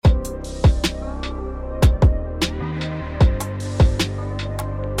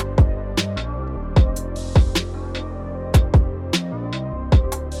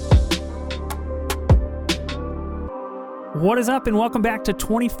What is up, and welcome back to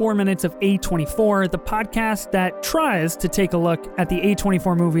 24 Minutes of A24, the podcast that tries to take a look at the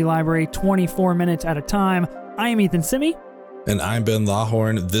A24 movie library 24 minutes at a time. I am Ethan Simi. And I'm Ben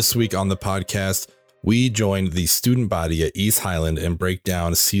Lawhorn. This week on the podcast, we joined the student body at East Highland and break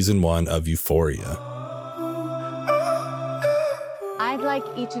down season 1 of Euphoria. I'd like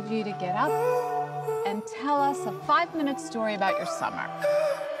each of you to get up and tell us a 5-minute story about your summer.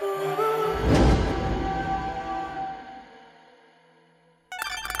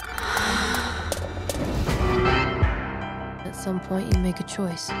 At some point, you make a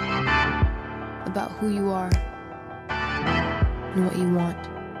choice about who you are and what you want.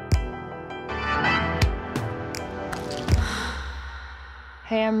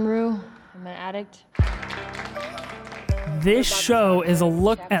 Hey, I'm Rue. I'm an addict. This show is a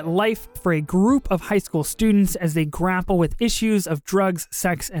look at life for a group of high school students as they grapple with issues of drugs,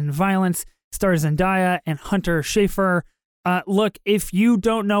 sex, and violence. Stars Zendaya and Hunter Schafer. Look, if you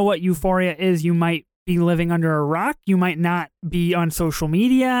don't know what Euphoria is, you might be living under a rock. You might not be on social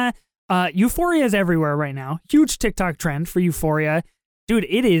media. Euphoria is everywhere right now. Huge TikTok trend for Euphoria. Dude,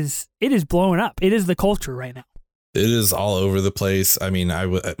 it is blowing up. It is the culture right now. It is all over the place. I mean,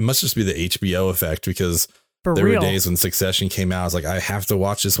 it must just be the HBO effect, because For there real. were days when Succession came out. I was like, I have to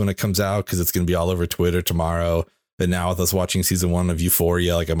watch this when it comes out because it's going to be all over Twitter tomorrow. But now with us watching season 1 of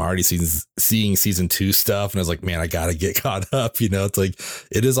Euphoria, like I'm already seeing season 2 stuff. And I was like, man, I got to get caught up. You know, it's like,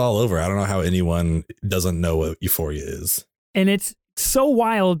 it is all over. I don't know how anyone doesn't know what Euphoria is. And it's so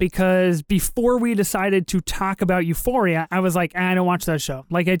wild because before we decided to talk about Euphoria, I was like, I don't watch that show.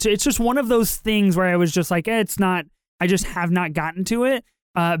 Like, it's just one of those things where I was just like, it's not, I just have not gotten to it.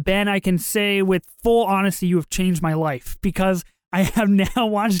 Ben, I can say with full honesty, you have changed my life because I have now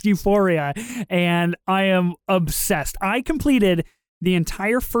watched Euphoria and I am obsessed. I completed the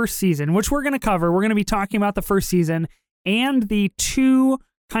entire first season, which we're going to cover. We're going to be talking about the first season and the 2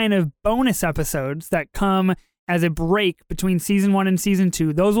 kind of bonus episodes that come as a break between season 1 and season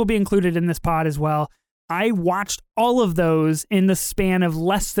 2. Those will be included in this pod as well. I watched all of those in the span of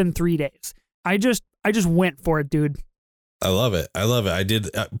less than 3 days. I just went for it, dude. I love it. I did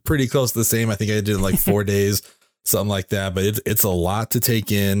pretty close to the same. I think I did in like 4 days, something like that. But it's a lot to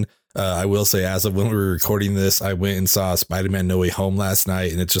take in. I will say, as of when we were recording this, I went and saw Spider-Man No Way Home last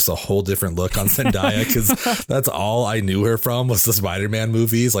night, and it's just a whole different look on Zendaya because that's all I knew her from was the Spider-Man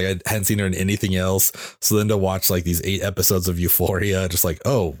movies. Like, I hadn't seen her in anything else. So then to watch like these 8 episodes of Euphoria, just like,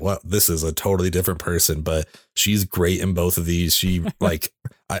 oh, well, this is a totally different person. But she's great in both of these. She like,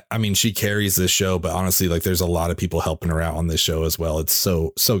 I mean, she carries this show, but honestly, like, there's a lot of people helping her out on this show as well. It's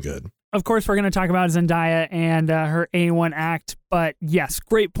so good. Of course, we're going to talk about Zendaya and her A1 act, but yes,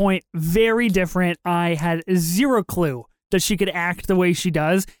 great point. Very different. I had zero clue that she could act the way she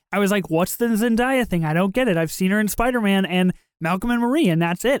does. I was like, what's the Zendaya thing? I don't get it. I've seen her in Spider-Man and Malcolm and Marie, and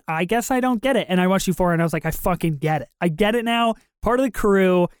that's it. I guess I don't get it. And I watched Euphoria and I was like, I fucking get it. I get it now. Part of the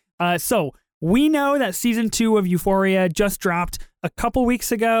crew. So we know that season 2 of Euphoria just dropped a couple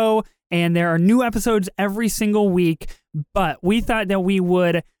weeks ago, and there are new episodes every single week, but we thought that we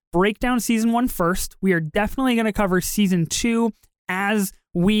would break down season 1 first. We are definitely going to cover season 2 as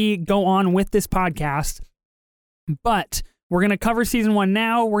we go on with this podcast, but we're going to cover season 1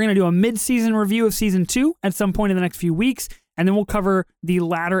 now. We're going to do a mid-season review of season 2 at some point in the next few weeks, and then we'll cover the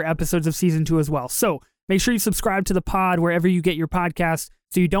latter episodes of season 2 as well. So make sure you subscribe to the pod wherever you get your podcasts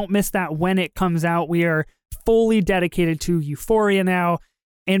so you don't miss that when it comes out. We are fully dedicated to Euphoria now.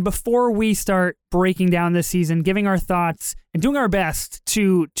 And before we start breaking down this season, giving our thoughts and doing our best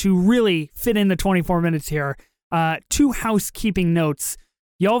to really fit in the 24 minutes here, 2 housekeeping notes.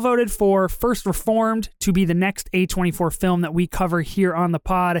 Y'all voted for First Reformed to be the next A24 film that we cover here on the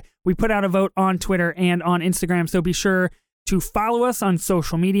pod. We put out a vote on Twitter and on Instagram, so be sure to follow us on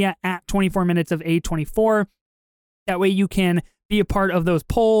social media at 24 Minutes of A24. That way you can be a part of those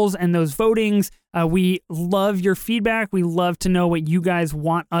polls and those votings. We love your feedback. We love to know what you guys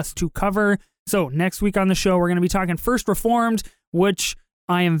want us to cover. So next week on the show, we're going to be talking First Reformed, which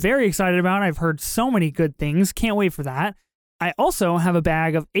I am very excited about. I've heard so many good things. Can't wait for that. I also have a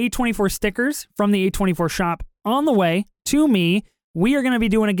bag of A24 stickers from the A24 shop on the way to me. We are going to be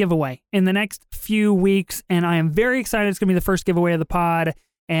doing a giveaway in the next few weeks, and I am very excited. It's going to be the first giveaway of the pod,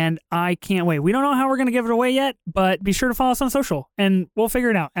 and I can't wait. We don't know how we're going to give it away yet, but be sure to follow us on social, and we'll figure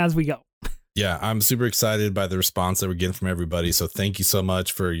it out as we go. Yeah, I'm super excited by the response that we're getting from everybody. So thank you so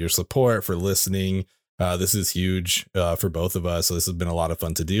much for your support, for listening. This is huge for both of us. So this has been a lot of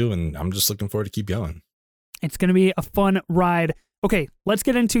fun to do, and I'm just looking forward to keep going. It's going to be a fun ride. Okay, let's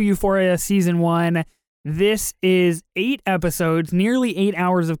get into Euphoria Season 1. This is 8 episodes, nearly 8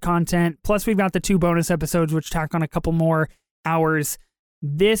 hours of content. Plus, we've got the 2 bonus episodes, which tack on a couple more hours.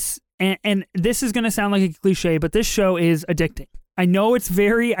 This, and this is going to sound like a cliche, but this show is addicting. I know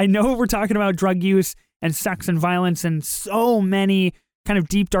we're talking about drug use and sex and violence and so many kind of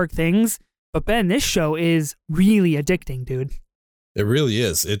deep, dark things. But Ben, this show is really addicting, dude. It really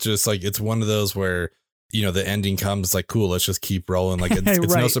is. It's just like, it's one of those where, you know, the ending comes like, cool, let's just keep rolling. Like it's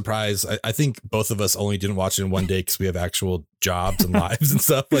Right. no surprise. I think both of us only didn't watch it in one day because we have actual jobs and lives and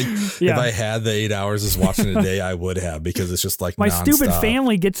stuff. Like Yeah. if I had the 8 hours just watching it a day, I would have, because it's just like My nonstop. stupid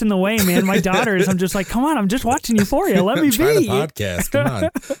family gets in the way, man. My daughters, I'm just like, come on, I'm just watching Euphoria. Let me I'm trying be. to podcast. Come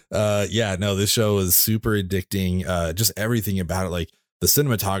on. Yeah, no, this show is super addicting. Just everything about it. Like the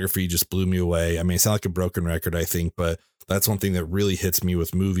cinematography just blew me away. I mean, it's not like a broken record, I think, but that's one thing that really hits me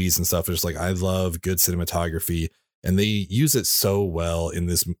with movies and stuff. It's like, I love good cinematography, and they use it so well in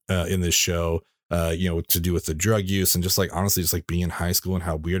this show, you know, to do with the drug use and just like, honestly, just like being in high school and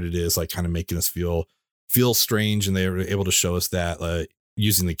how weird it is, like kind of making us feel strange. And they were able to show us that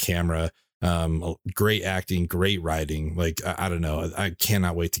using the camera. Great acting, great writing. Like, I don't know. I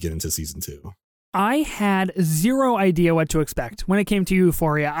cannot wait to get into season 2. I had zero idea what to expect when it came to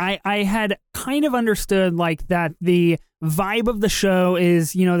Euphoria. I had kind of understood like that the vibe of the show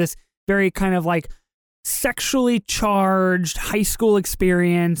is, you know, this very kind of like sexually charged high school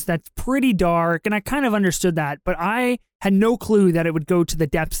experience that's pretty dark, and I kind of understood that, but I had no clue that it would go to the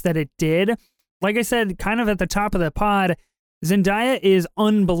depths that it did. Like I said, kind of at the top of the pod, Zendaya is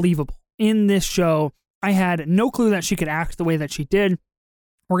unbelievable in this show. I had no clue that she could act the way that she did.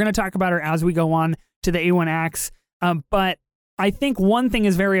 We're going to talk about her as we go on to the A1 acts, but I think one thing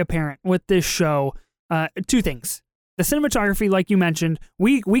is very apparent with this show. 2 things. The cinematography, like you mentioned,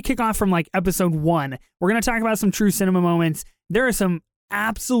 we kick off from like episode 1. We're going to talk about some true cinema moments. There are some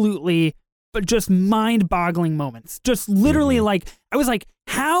absolutely, but just mind-boggling moments. Just literally like, I was like,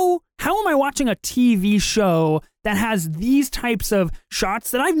 how am I watching a TV show that has these types of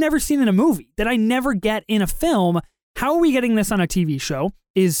shots that I've never seen in a movie, that I never get in a film? How are we getting this on a TV show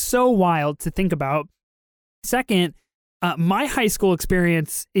is so wild to think about. Second, my high school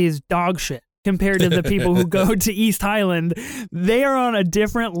experience is dog shit compared to the people who go to East Highland. They are on a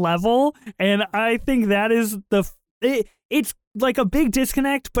different level, and I think that is it's like a big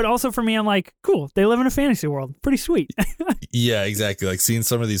disconnect, but also for me, I'm like, cool, they live in a fantasy world. Pretty sweet. Yeah, exactly. Like seeing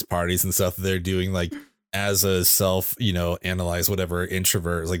some of these parties and stuff they're doing, like as a self, you know, analyze whatever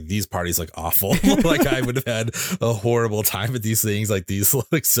introvert, like these parties look awful. Like I would have had a horrible time at these things. Like these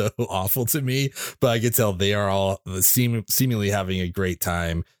look so awful to me, but I could tell they are all seemingly having a great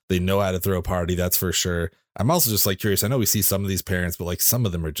time. They know how to throw a party. That's for sure. I'm also just like curious. I know we see some of these parents, but like some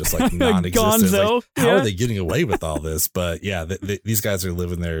of them are just like non-existent. Like, how are they getting away with all this? But yeah, these guys are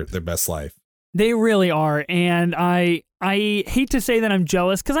living their best life. They really are, and I hate to say that I'm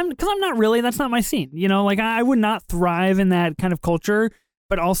jealous because I'm not really. That's not my scene, you know. Like I would not thrive in that kind of culture,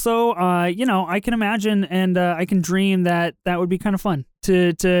 but also, you know, I can imagine and I can dream that would be kind of fun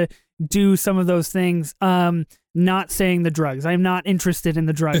to do some of those things. Not saying the drugs. I'm not interested in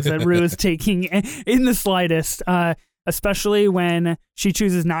the drugs that Rue is taking in the slightest. Especially when she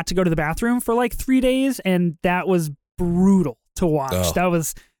chooses not to go to the bathroom for like 3 days, and that was brutal to watch. Oh.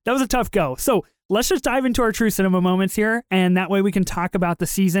 That was a tough go. So let's just dive into our true cinema moments here, and that way we can talk about the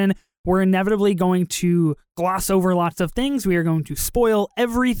season. We're inevitably going to gloss over lots of things. We are going to spoil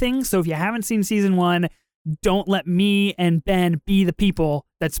everything. So if you haven't seen season 1, don't let me and Ben be the people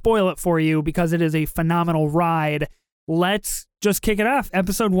that spoil it for you, because it is a phenomenal ride. Let's just kick it off.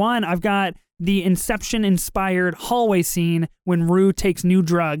 Episode 1, I've got the Inception-inspired hallway scene when Rue takes new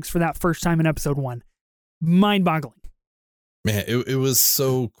drugs for that first time in episode 1. Mind-boggling. Man, it was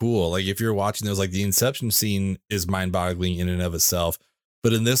so cool. Like if you're watching those, like the Inception scene is mind-boggling in and of itself,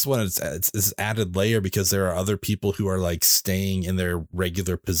 but in this one, it's added layer because there are other people who are like staying in their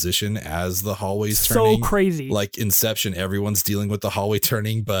regular position as the hallway's turning. So crazy. Like Inception, everyone's dealing with the hallway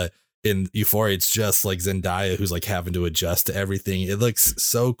turning, but in Euphoria, it's just like Zendaya who's like having to adjust to everything. It looks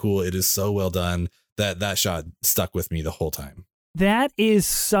so cool. It is so well done. That shot stuck with me the whole time. That is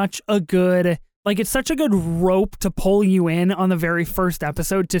such a good. Like, it's such a good rope to pull you in on the very first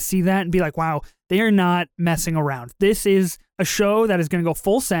episode to see that and be like, wow, they are not messing around. This is a show that is going to go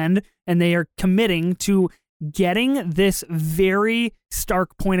full send, and they are committing to getting this very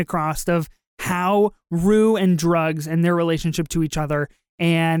stark point across of how Rue and drugs and their relationship to each other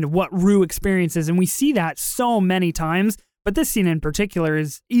and what Rue experiences. And we see that so many times, but this scene in particular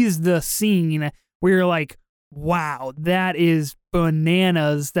is the scene where you're like, wow, that is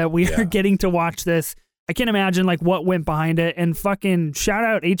bananas that we are getting to watch this. I can't imagine like what went behind it, and fucking shout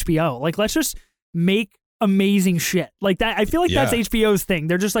out HBO. Like, let's just make amazing shit. Like that, I feel like that's Yeah. HBO's thing.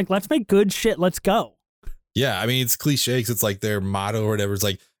 They're just like, let's make good shit. Let's go. Yeah, I mean, it's cliche because it's like their motto or whatever. It's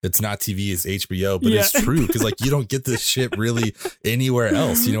like, it's not TV, it's HBO, but it's true because like you don't get this shit really anywhere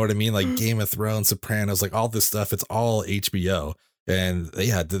else. You know what I mean? Like Game of Thrones, Sopranos, like all this stuff, it's all HBO. And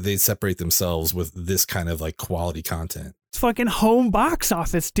they separate themselves with this kind of like quality content. It's fucking home box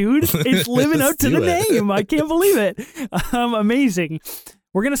office, dude. It's living up to the name. I can't believe it. Amazing.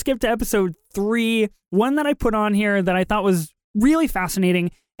 We're going to skip to episode 3. One that I put on here that I thought was really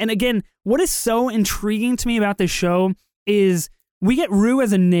fascinating. And again, what is so intriguing to me about this show is we get Rue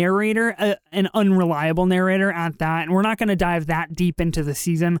as a narrator, an unreliable narrator at that. And we're not going to dive that deep into the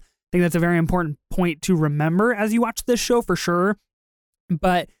season. I think that's a very important point to remember as you watch this show for sure.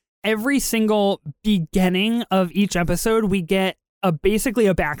 But every single beginning of each episode, we get basically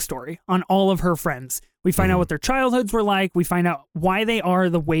a backstory on all of her friends. We find out what their childhoods were like. We find out why they are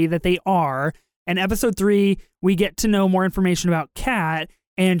the way that they are. And episode 3, we get to know more information about Kat.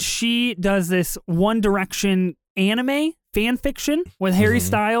 And she does this One Direction anime fan fiction with Harry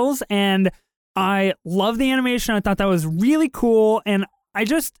Styles. And I love the animation. I thought that was really cool. And I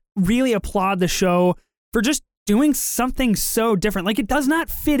just really applaud the show for just doing something so different. Like, it does not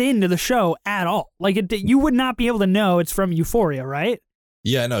fit into the show at all. Like, you would not be able to know it's from Euphoria, right?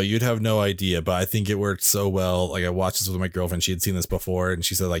 Yeah, no, you'd have no idea, but I think it worked so well. Like, I watched this with my girlfriend. She had seen this before, and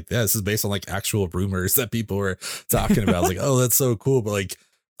she said, like, yeah, this is based on, like, actual rumors that people were talking about. I was like, oh, that's so cool. But, like,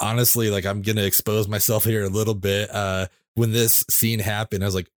 honestly, like, I'm going to expose myself here a little bit. When this scene happened, I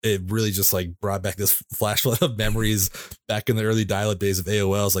was like, it really just like brought back this flashlight of memories back in the early dial-up days of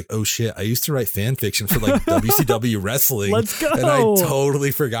AOL. I was like, oh shit, I used to write fan fiction for like WCW wrestling. Let's go. And I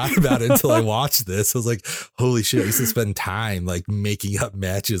totally forgot about it until I watched this. I was like, holy shit, I used to spend time like making up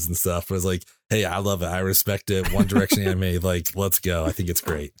matches and stuff. I was like, hey, I love it. I respect it. One Direction anime, like, let's go. I think it's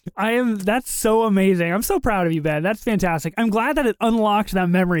great. That's so amazing. I'm so proud of you, Ben. That's fantastic. I'm glad that it unlocked that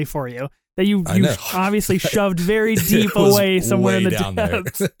memory for you. That you obviously shoved very deep away somewhere in the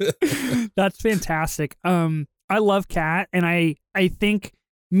depths. That's fantastic. I love Kat, and I think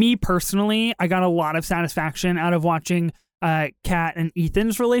me personally, I got a lot of satisfaction out of watching Kat and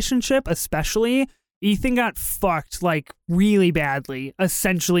Ethan's relationship, especially. Ethan got fucked like really badly,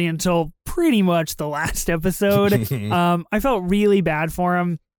 essentially until pretty much the last episode. I felt really bad for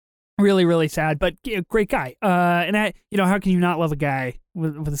him. Really, really sad, but great guy. And how can you not love a guy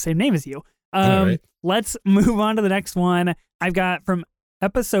with the same name as you? Right. Let's move on to the next one. I've got from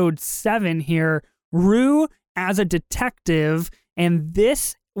episode 7 here, Rue as a detective, and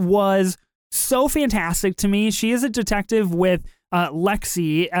this was so fantastic to me. She is a detective with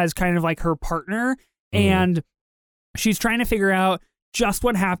Lexi as kind of like her partner, and she's trying to figure out just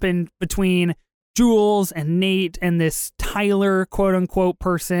what happened between Jules and Nate and this Tyler, quote unquote,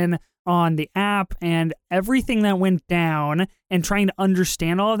 person on the app and everything that went down, and trying to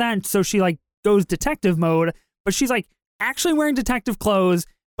understand all of that. And so she like goes detective mode, but she's like actually wearing detective clothes,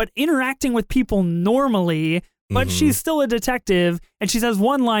 but interacting with people normally, but she's still a detective. And she says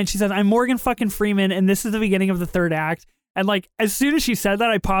one line, she says, "I'm Morgan fucking Freeman, and this is the beginning of the 3rd act." And like, as soon as she said that,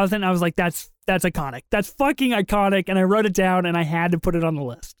 I paused it and I was like, that's iconic. That's fucking iconic. And I wrote it down and I had to put it on the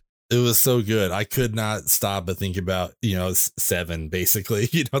list. It was so good. I could not stop but think about, 7, basically.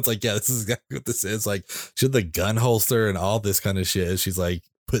 It's like, yeah, this is exactly what this is. Like, she had the gun holster and all this kind of shit. She's like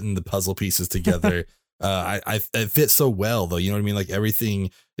putting the puzzle pieces together. It fits so well, though. You know what I mean? Like,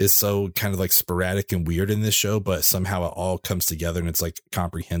 everything is so kind of like sporadic and weird in this show, but somehow it all comes together and it's like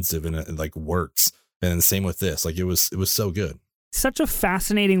comprehensive and it like works. And the same with this. Like, it was so good. Such a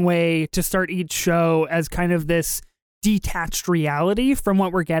fascinating way to start each show as kind of this detached reality from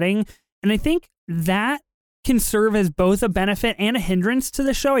what we're getting. And I think that can serve as both a benefit and a hindrance to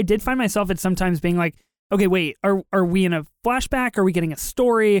the show. I did find myself at sometimes being like, okay, wait, are we in a flashback? Are we getting a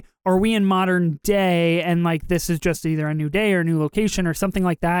story? Are we in modern day? And like, this is just either a new day or a new location or something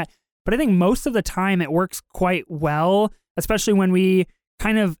like that. But I think most of the time it works quite well, especially when we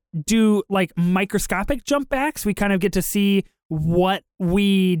kind of do like microscopic jump backs. We kind of get to see what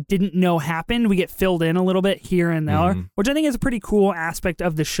we didn't know happened. We get filled in a little bit here and there, which I think is a pretty cool aspect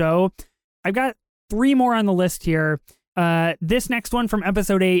of the show. I've got 3 more on the list here. This next one from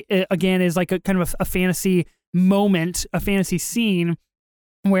episode 8, again, is like a kind of a fantasy moment, a fantasy scene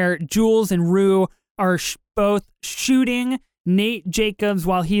where Jules and Rue are both shooting Nate Jacobs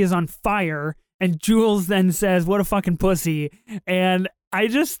while he is on fire. And Jules then says, "What a fucking pussy." And I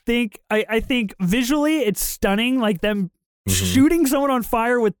just think, I think visually it's stunning. Like, them shooting someone on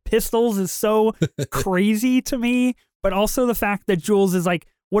fire with pistols is so crazy to me. But also the fact that Jules is like,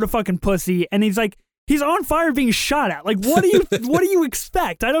 "What a fucking pussy." And he's He's on fire being shot at. Like, what do you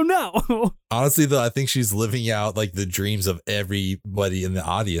expect? I don't know. Honestly, though, I think she's living out like the dreams of everybody in the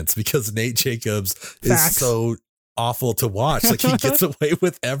audience because Nate Jacobs is so awful to watch. Like, he gets away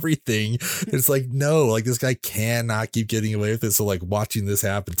with everything. It's like, no, like this guy cannot keep getting away with it. So like watching this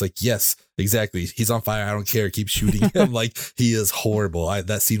happen, it's like, yes, exactly. He's on fire. I don't care. Keep shooting him. Like, he is horrible.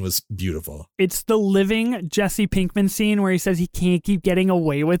 That scene was beautiful. It's the living Jesse Pinkman scene where he says he can't keep getting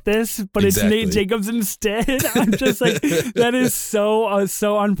away with this, but it's Nate Jacobs instead. I'm just like, that is so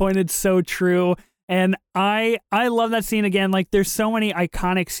on point. It's so true. And I love that scene again. Like, there's so many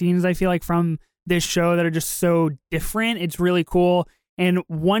iconic scenes, I feel like, from this show that are just so different. It's really cool. And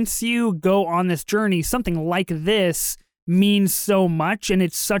once you go on this journey, something like this means so much. And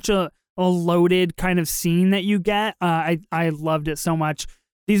it's such a loaded kind of scene that you get. I loved it so much.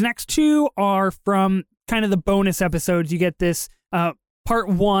 These next two are from kind of the bonus episodes. You get this part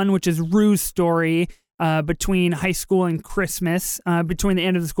one, which is Rue's story between high school and Christmas, between the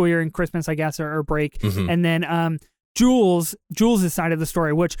end of the school year and Christmas, I guess, or break. Mm-hmm. And then Jules' side of the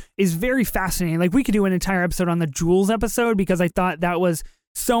story, which is very fascinating. Like, we could do an entire episode on the Jules episode because I thought that was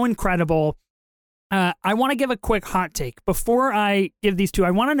so incredible. I want to give a quick hot take. Before I give these two,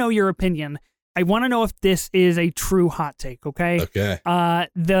 I want to know your opinion. I want to know if this is a true hot take, okay? Okay.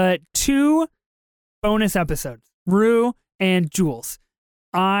 The two bonus episodes, Rue and Jules,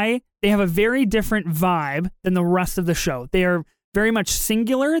 they have a very different vibe than the rest of the show. They are very much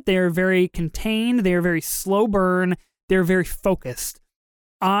singular. They are very contained. They are very slow burn. They're very focused.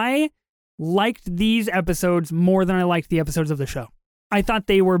 I liked these episodes more than I liked the episodes of the show. I thought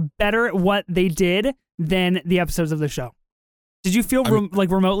they were better at what they did than the episodes of the show. Did you feel like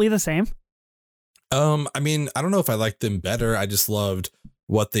remotely the same? I mean, I don't know if I liked them better. I just loved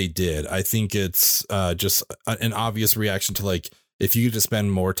what they did. I think it's just an obvious reaction to, like, if you get to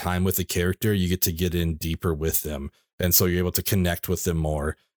spend more time with a character, you get to get in deeper with them. And so you're able to connect with them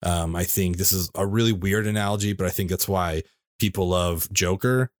more. I think this is a really weird analogy, but I think that's why people love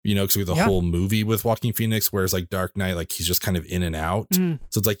Joker, you know, because we have the whole movie with Joaquin Phoenix, whereas like Dark Knight, like he's just kind of in and out. So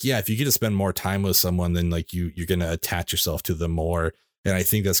it's like, yeah, if you get to spend more time with someone, then like you're going to attach yourself to them more. And I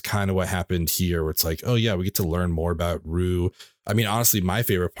think that's kind of what happened here, where it's like, oh yeah, we get to learn more about Rue. I mean, honestly, my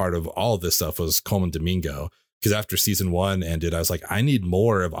favorite part of all of this stuff was Colman Domingo, because after season 1 ended, I was like, I need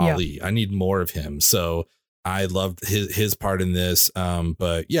more of Ali. I need more of him. So I loved his part in this.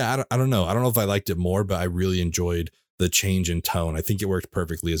 But yeah, I don't know. I don't know if I liked it more, but I really enjoyed the change in tone. I think it worked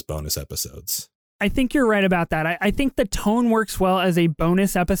perfectly as bonus episodes. I think you're right about that. I think the tone works well as a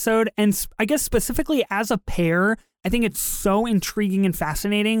bonus episode. And I guess specifically as a pair, I think it's so intriguing and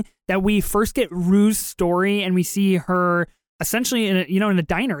fascinating that we first get Rue's story and we see her essentially in a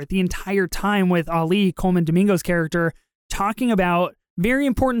diner the entire time with Ali, Colman Domingo's character, talking about very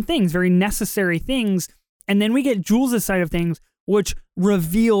important things, very necessary things. And then we get Jules' side of things, which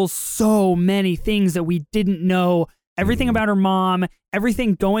reveals so many things that we didn't know. Everything about her mom,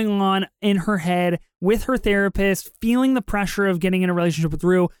 everything going on in her head with her therapist, feeling the pressure of getting in a relationship with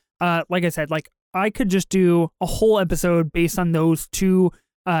Rue. Like I said, like I could just do a whole episode based on those two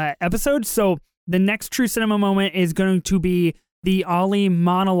episodes. So the next true cinema moment is going to be the Ali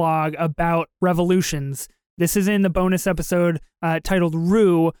monologue about revolutions. This is in the bonus episode titled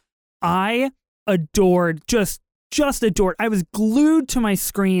Rue. I adored, just adored. I was glued to my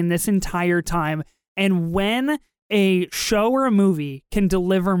screen this entire time. And when a show or a movie can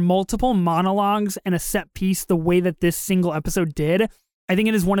deliver multiple monologues and a set piece the way that this single episode did, I think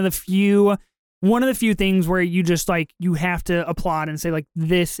it is one of the few things where you just like, you have to applaud and say like,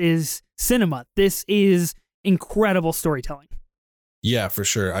 this is cinema. This is incredible storytelling. Yeah, for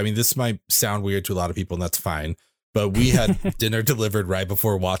sure. I mean, this might sound weird to a lot of people and that's fine, but we had dinner delivered right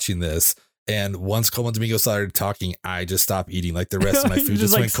before watching this. And once Colman Domingo started talking, I just stopped eating. Like the rest of my food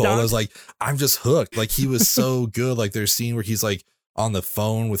just went cold. I was like, I'm just hooked. Like he was so good. Like there's a scene where he's like on the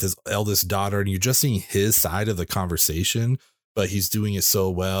phone with his eldest daughter and you're just seeing his side of the conversation, but he's doing it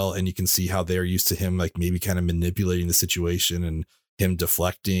so well. And you can see how they're used to him, like maybe kind of manipulating the situation and him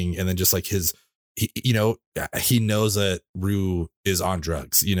deflecting. And then just like he knows that Rue is on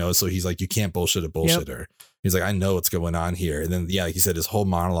drugs, so he's like, you can't bullshit her. He's like, I know what's going on here. And then, yeah, like you said, his whole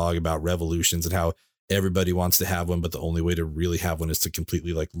monologue about revolutions and how everybody wants to have one, but the only way to really have one is to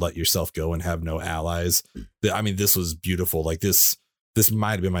completely like let yourself go and have no allies. I mean, this was beautiful. Like this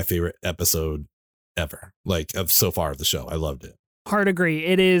might have been my favorite episode ever, like of so far of the show. I loved it. Hard agree.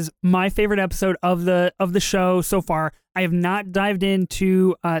 It is my favorite episode of the show so far. I have not dived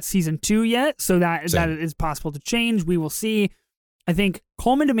into season 2 yet, so that is possible to change. We will see. I think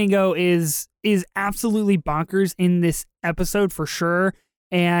Colman Domingo is absolutely bonkers in this episode for sure.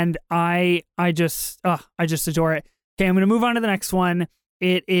 and I just adore it. Okay, I'm going to move on to the next one.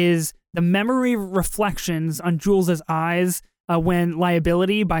 It is the memory reflections on Jules's eyes when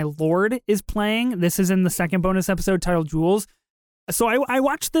Liability by Lorde is playing. This is in the second bonus episode titled Jules. So I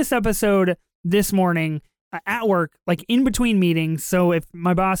watched this episode this morning at work, like in between meetings. So if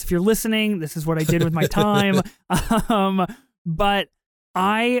you're listening, this is what I did with my time. But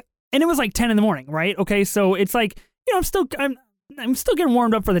and it was like 10 in the morning, right? Okay, so it's like, I'm still getting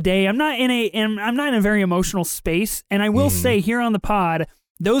warmed up for the day. I'm not in a very emotional space. And I will say here on the pod,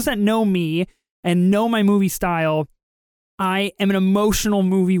 those that know me and know my movie style, I am an emotional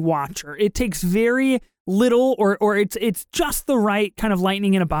movie watcher. It takes very little or it's just the right kind of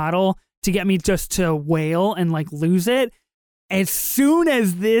lightning in a bottle to get me just to wail and like lose it. As soon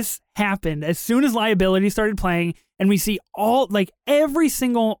as this happened, as soon as Liability started playing and we see every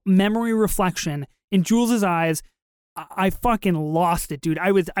single memory reflection in Jules's eyes, I fucking lost it, dude.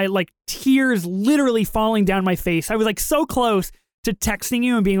 I like tears literally falling down my face. I was like so close to texting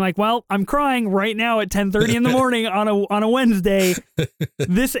you and being like, well, I'm crying right now at 10:30 in the morning on a Wednesday.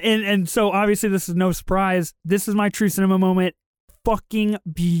 And so obviously this is no surprise. This is my true cinema moment. Fucking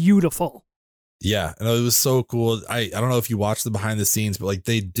beautiful. Yeah, and it was so cool. I don't know if you watched the behind the scenes, but like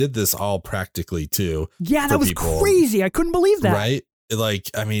they did this all practically too. Yeah, that was crazy. I couldn't believe that. Right?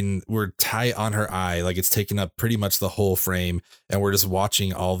 Like, I mean, we're tight on her eye. Like it's taking up pretty much the whole frame. And we're just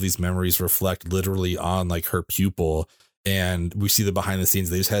watching all these memories reflect literally on like her pupil. And we see the behind the scenes.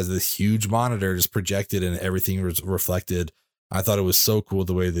 They just has this huge monitor just projected and everything was reflected. I thought it was so cool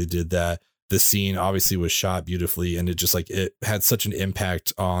the way they did that. The scene obviously was shot beautifully, and it just like it had such an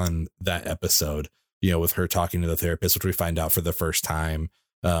impact on that episode, with her talking to the therapist, which we find out for the first time.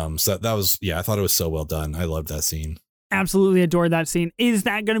 So that was, I thought it was so well done. I loved that scene. Absolutely adored that scene. Is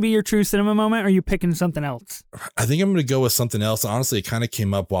that going to be your true cinema moment, or are you picking something else? I think I'm going to go with something else. Honestly, it kind of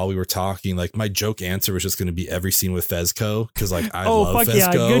came up while we were talking. Like my joke answer was just going to be every scene with Fezco, because like I love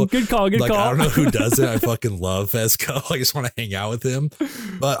Fezco. Yeah. Good call. Good call. I don't know who does it. I fucking love Fezco. I just want to hang out with him.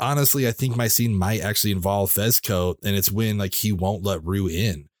 But honestly, I think my scene might actually involve Fezco, and it's when like he won't let Rue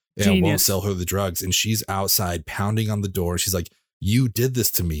in and won't sell her the drugs, and she's outside pounding on the door. She's like, you did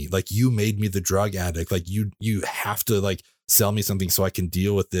this to me. Like you made me the drug addict. Like you have to like sell me something so I can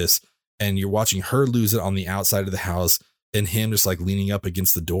deal with this. And you're watching her lose it on the outside of the house and him just like leaning up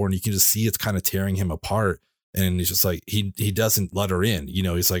against the door. And you can just see it's kind of tearing him apart. And he's just like, he doesn't let her in.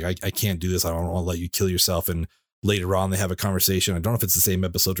 He's like, I can't do this. I don't want to let you kill yourself. And later on, they have a conversation. I don't know if it's the same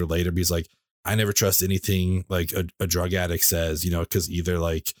episode or later, but he's like, I never trust anything like a drug addict says, because either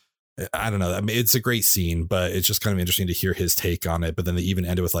like, I don't know. I mean, it's a great scene, but it's just kind of interesting to hear his take on it. But then they even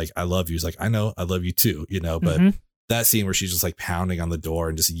end it with like, I love you. He's like, I know, I love you too, but that scene where she's just like pounding on the door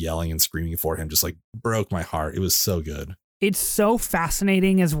and just yelling and screaming for him just like broke my heart. It was so good. It's so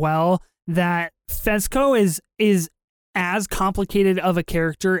fascinating as well that Fezco is as complicated of a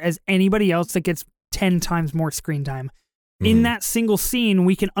character as anybody else that gets 10 times more screen time. In that single scene,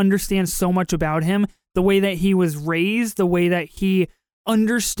 we can understand so much about him, the way that he was raised, the way that he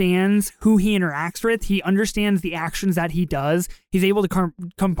understands who he interacts with. He understands the actions that he does. He's able to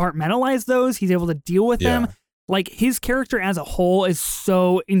compartmentalize those. He's able to deal with them. Like his character as a whole is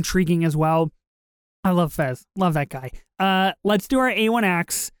so intriguing as well. I love Fez. Love that guy. Let's do our A1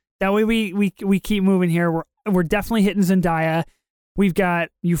 acts. That way we keep moving here. We're definitely hitting Zendaya. We've got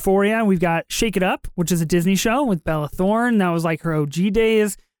Euphoria. We've got Shake It Up, which is a Disney show with Bella Thorne. That was like her OG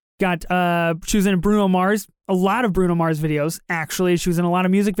days. Got she was in Bruno Mars, a lot of Bruno Mars videos, actually. She was in a lot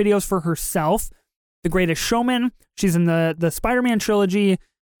of music videos for herself. The Greatest Showman. She's in the Spider-Man trilogy,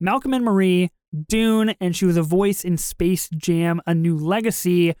 Malcolm and Marie, Dune, and she was a voice in Space Jam: A New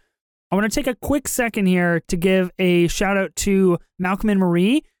Legacy. I want to take a quick second here to give a shout out to Malcolm and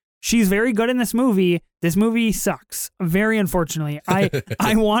Marie. She's very good in this movie. This movie sucks, very unfortunately.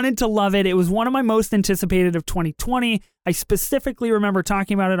 I wanted to love it. It was one of my most anticipated of 2020. I specifically remember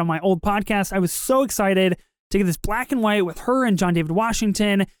talking about it on my old podcast. I was so excited to get this black and white with her and John David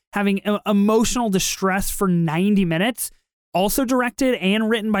Washington having emotional distress for 90 minutes. Also directed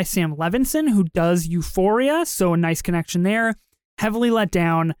and written by Sam Levinson, who does Euphoria, so a nice connection there. Heavily let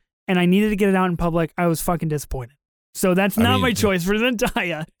down, and I needed to get it out in public. I was fucking disappointed. So that's not my choice for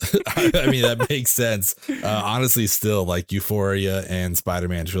Zendaya. I mean, that makes sense. Honestly, still, like Euphoria and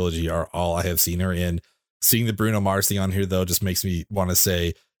Spider-Man trilogy are all I have seen her in. Seeing the Bruno Mars thing on here, though, just makes me want to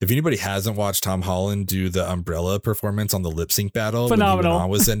say, if anybody hasn't watched Tom Holland do the Umbrella performance on the lip sync battle phenomenal. When he went on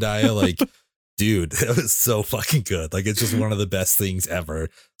with Zendaya, like, dude, it was so fucking good. Like, it's just one of the best things ever.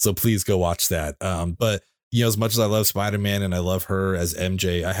 So please go watch that. But as much as I love Spider-Man and I love her as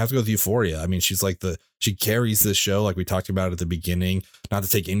MJ, I have to go with Euphoria. I mean, she's like she carries this show, like we talked about at the beginning, not to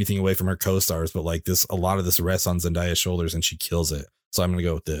take anything away from her co-stars, but like a lot of this rests on Zendaya's shoulders and she kills it. So I'm going to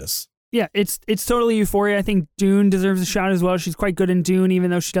go with this. Yeah, it's totally Euphoria. I think Dune deserves a shot as well. She's quite good in Dune, even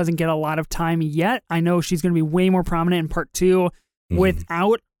though she doesn't get a lot of time yet. I know she's going to be way more prominent in part 2.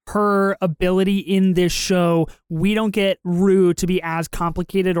 Without her ability in this show, we don't get Rue to be as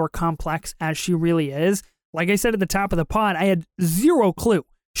complicated or complex as she really is. Like I said at the top of the pod, I had zero clue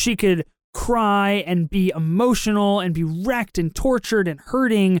she could cry and be emotional and be wrecked and tortured and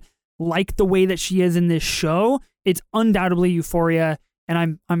hurting like the way that she is in this show. It's undoubtedly Euphoria,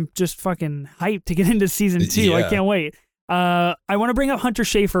 and I'm just fucking hyped to get into season 2. Yeah. I can't wait. I want to bring up Hunter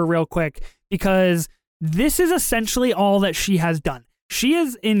Schafer real quick because this is essentially all that she has done. She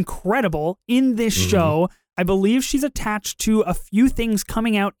is incredible in this show. I believe she's attached to a few things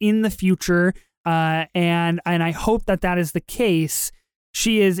coming out in the future. And I hope that is the case.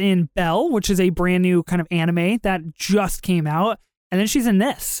 She is in Belle, which is a brand new kind of anime that just came out. And then she's in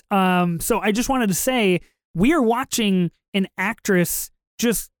this. So I just wanted to say, we are watching an actress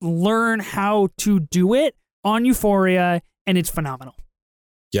just learn how to do it on Euphoria, and it's phenomenal.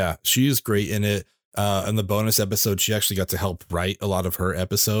 Yeah, she is great in it. In the bonus episode, she actually got to help write a lot of her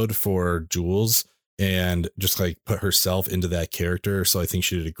episode for Jules and just like put herself into that character. So I think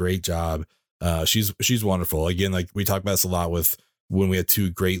she did a great job. She's wonderful. Again, like we talk about this a lot with when we had two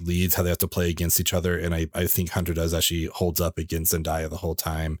great leads, how they have to play against each other. And I think Hunter does actually holds up against Zendaya the whole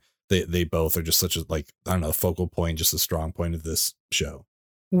time. They both are just such a, like, I don't know, focal point, just a strong point of this show.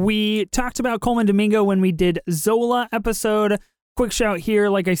 We talked about Coleman Domingo when we did Zola episode. Quick shout here.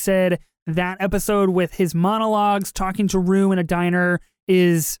 Like I said, that episode with his monologues, talking to Rue in a diner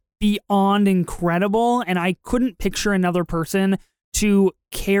is beyond incredible. And I couldn't picture another person to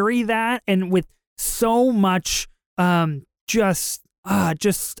carry that. And with so much, so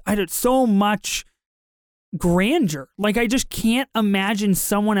much grandeur. Like, I just can't imagine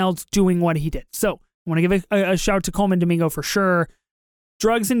someone else doing what he did. So I want to give a shout to Coleman Domingo for sure.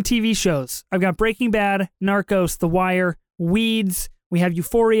 Drugs and TV shows. I've got Breaking Bad, Narcos, The Wire, Weeds. We have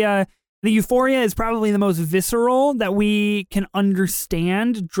Euphoria. The Euphoria is probably the most visceral that we can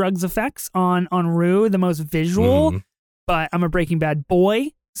understand drugs effects on Rue, the most visual. But I'm a Breaking Bad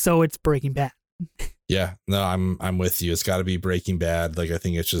boy, so it's Breaking Bad. Yeah, no, I'm with you. It's got to be Breaking Bad. Like, I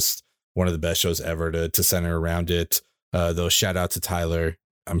think it's just one of the best shows ever to center around it. Though, shout out to Tyler.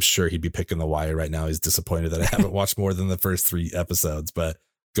 I'm sure he'd be picking The Wire right now. He's disappointed that I haven't watched more than the first 3 episodes, but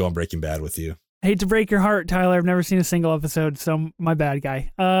going Breaking Bad with you. I hate to break your heart, Tyler. I've never seen a single episode, so my bad,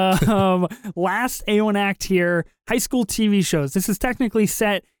 guy. Last A1 act here, high school TV shows. This is technically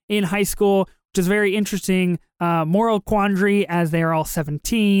set in high school, which is very interesting. Moral quandary as they are all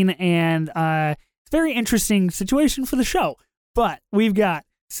 17, and it's a very interesting situation for the show. But we've got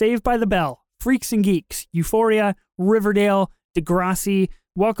Saved by the Bell, Freaks and Geeks, Euphoria, Riverdale, Degrassi,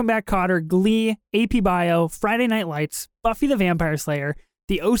 Welcome Back Kotter, Glee, AP Bio, Friday Night Lights, Buffy the Vampire Slayer,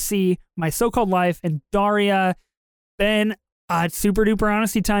 The OC, My So-Called Life, and Daria. Ben, it's super duper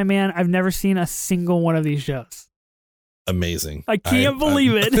honesty time, man. I've never seen a single one of these shows. Amazing. I can't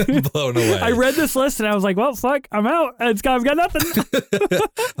believe it. Blown away. I read this list and I was like, well, fuck, I'm out. I've got nothing.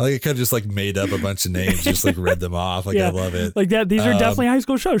 I like, it kind of just like made up a bunch of names, just like read them off. Like, yeah, I love it. Like that. These are definitely high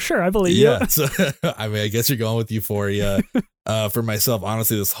school shows. Sure, I believe you. Yeah. So, I mean, I guess you're going with Euphoria. For myself,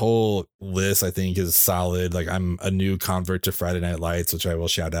 honestly, this whole list I think is solid. Like, I'm a new convert to Friday Night Lights, which I will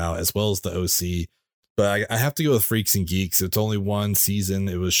shout out, as well as the OC. But I have to go with Freaks and Geeks. It's only one season.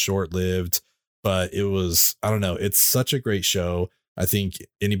 It was short-lived, but it was, I don't know, it's such a great show. I think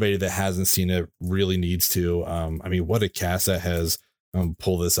anybody that hasn't seen it really needs to. I mean, what a cast that has.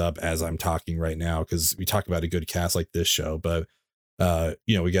 Pull this up as I'm talking right now, because we talk about a good cast like this show. But,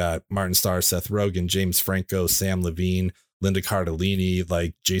 we got Martin Starr, Seth Rogen, James Franco, Sam Levine, Linda Cardellini,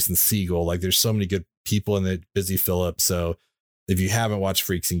 like Jason Segel. Like, there's so many good people in it. Busy Phillips. So if you haven't watched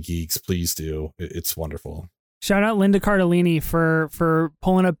Freaks and Geeks, please do. It's wonderful. Shout out Linda Cardellini for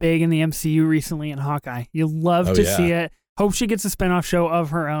pulling up big in the MCU recently in Hawkeye. You love to see it. Hope she gets a spinoff show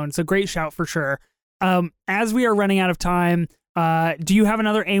of her own. So great shout for sure. As we are running out of time, do you have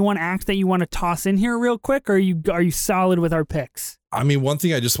another A1 act that you want to toss in here real quick, or are you solid with our picks? I mean, one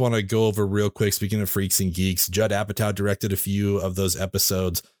thing I just want to go over real quick, speaking of Freaks and Geeks, Judd Apatow directed a few of those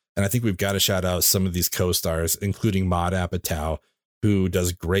episodes, and I think we've got to shout out some of these co-stars, including Maude Apatow, who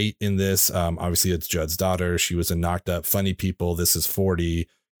does great in this. Obviously, it's Judd's daughter. She was in Knocked Up, Funny People, This Is 40,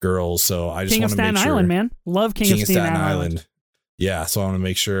 Girls. So I just want to make sure. King of Staten Island, man. Love King of Staten Island. Yeah, so I want to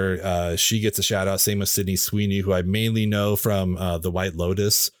make sure she gets a shout out. Same with Sydney Sweeney, who I mainly know from The White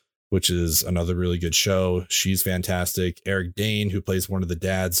Lotus. which is another really good show. She's fantastic. Eric Dane, who plays one of the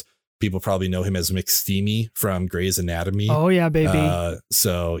dads. People probably know him as McSteamy from Grey's Anatomy. Oh, yeah, baby.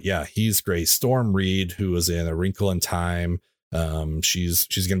 So, yeah, he's great. Storm Reed, who was in A Wrinkle in Time. She's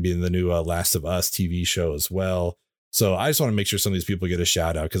going to be in the new Last of Us TV show as well. So I just want to make sure some of these people get a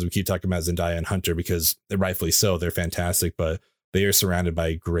shout out because we keep talking about Zendaya and Hunter because rightfully so, they're fantastic, but they are surrounded by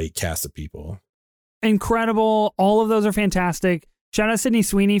a great cast of people. Incredible. All of those are fantastic. Shout out Sydney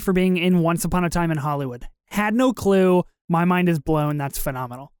Sweeney for being in Once Upon a Time in Hollywood. Had no clue. My mind is blown. That's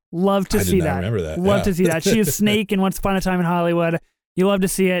phenomenal. Love to see that. Remember that. Love to see that. She is Snake in Once Upon a Time in Hollywood. You love to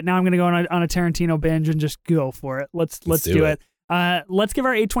see it. Now I'm going to go on a Tarantino binge and just go for it. Let's do it. Let's give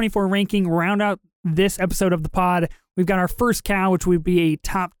our A24 ranking, round out this episode of the pod. We've got our First Cow, which would be a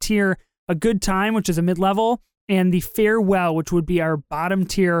top tier, A Good Time, which is a mid-level, and the Farewell, which would be our bottom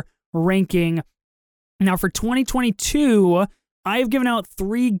tier ranking. Now for 2022, I've given out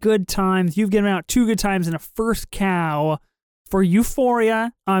 3 good times. You've given out 2 good times and a First Cow. For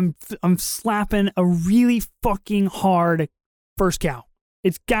Euphoria, I'm slapping a really fucking hard First Cow.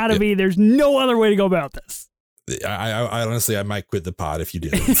 It's gotta be. There's no other way to go about this. I honestly, I might quit the pod if you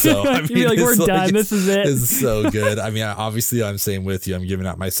did. So I mean, you're like, we're done. This is it. It's so good. I mean, obviously, I'm same with you. I'm giving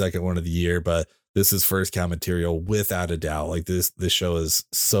out my second one of the year, but this is First Cow material without a doubt. Like this show is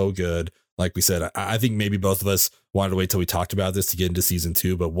so good. Like we said, I think maybe both of us wanted to wait till we talked about this to get into season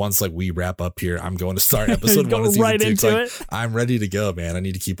 2. But once like we wrap up here, I'm going to start episode 1 of season right 2. Into it. I'm ready to go, man. I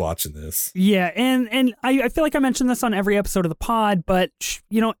need to keep watching this. Yeah, and I feel like I mentioned this on every episode of the pod, but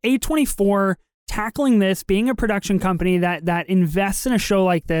A24 tackling this, being a production company that invests in a show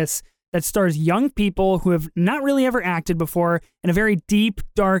like this that stars young people who have not really ever acted before in a very deep,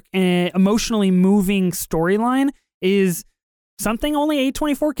 dark, and emotionally moving storyline is something only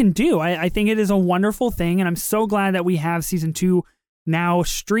A24 can do. I think it is a wonderful thing, and I'm so glad that we have season 2 now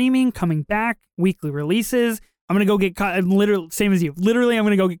streaming, coming back, weekly releases. I'm going to go get caught, literally, same as you. Literally, I'm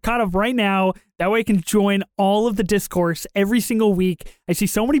going to go get caught up right now. That way I can join all of the discourse every single week. I see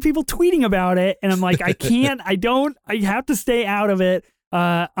so many people tweeting about it, and I'm like, I can't, I have to stay out of it.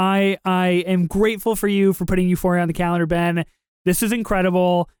 I am grateful for you for putting Euphoria on the calendar, Ben. This is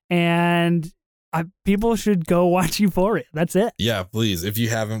incredible, and people should go watch Euphoria. That's it. Yeah, please. If you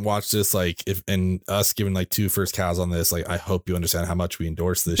haven't watched this, and us giving 2 First Cows on this, I hope you understand how much we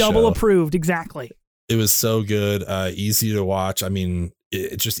endorse this show. Double approved, exactly. It was so good, easy to watch. I mean,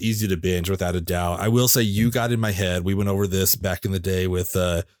 it's just easy to binge without a doubt. I will say you got in my head. We went over this back in the day with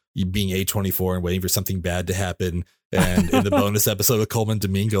you being A24 and waiting for something bad to happen. And in the bonus episode with Coleman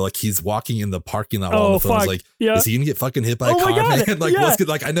Domingo, he's walking in the parking lot while the phone's is he gonna get fucking hit by a car, man? What's good?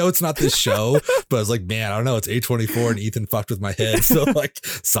 I know it's not this show, but I was like, man, I don't know. It's A24 and Ethan fucked with my head. So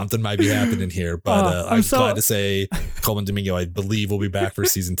something might be happening here. But I'm glad to say Coleman Domingo, I believe, will be back for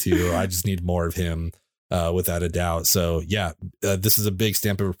season 2. I just need more of him without a doubt. So yeah, this is a big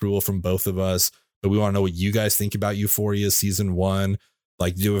stamp of approval from both of us, but we want to know what you guys think about Euphoria season 1.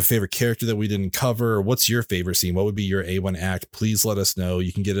 Do you have a favorite character that we didn't cover? What's your favorite scene? What would be your A1 act? Please let us know.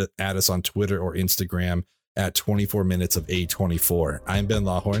 You can get it at us on Twitter or Instagram at 24 minutes of A24. I'm Ben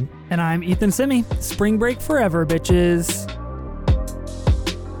Lawhorn. And I'm Ethan Simi. Spring break forever, bitches.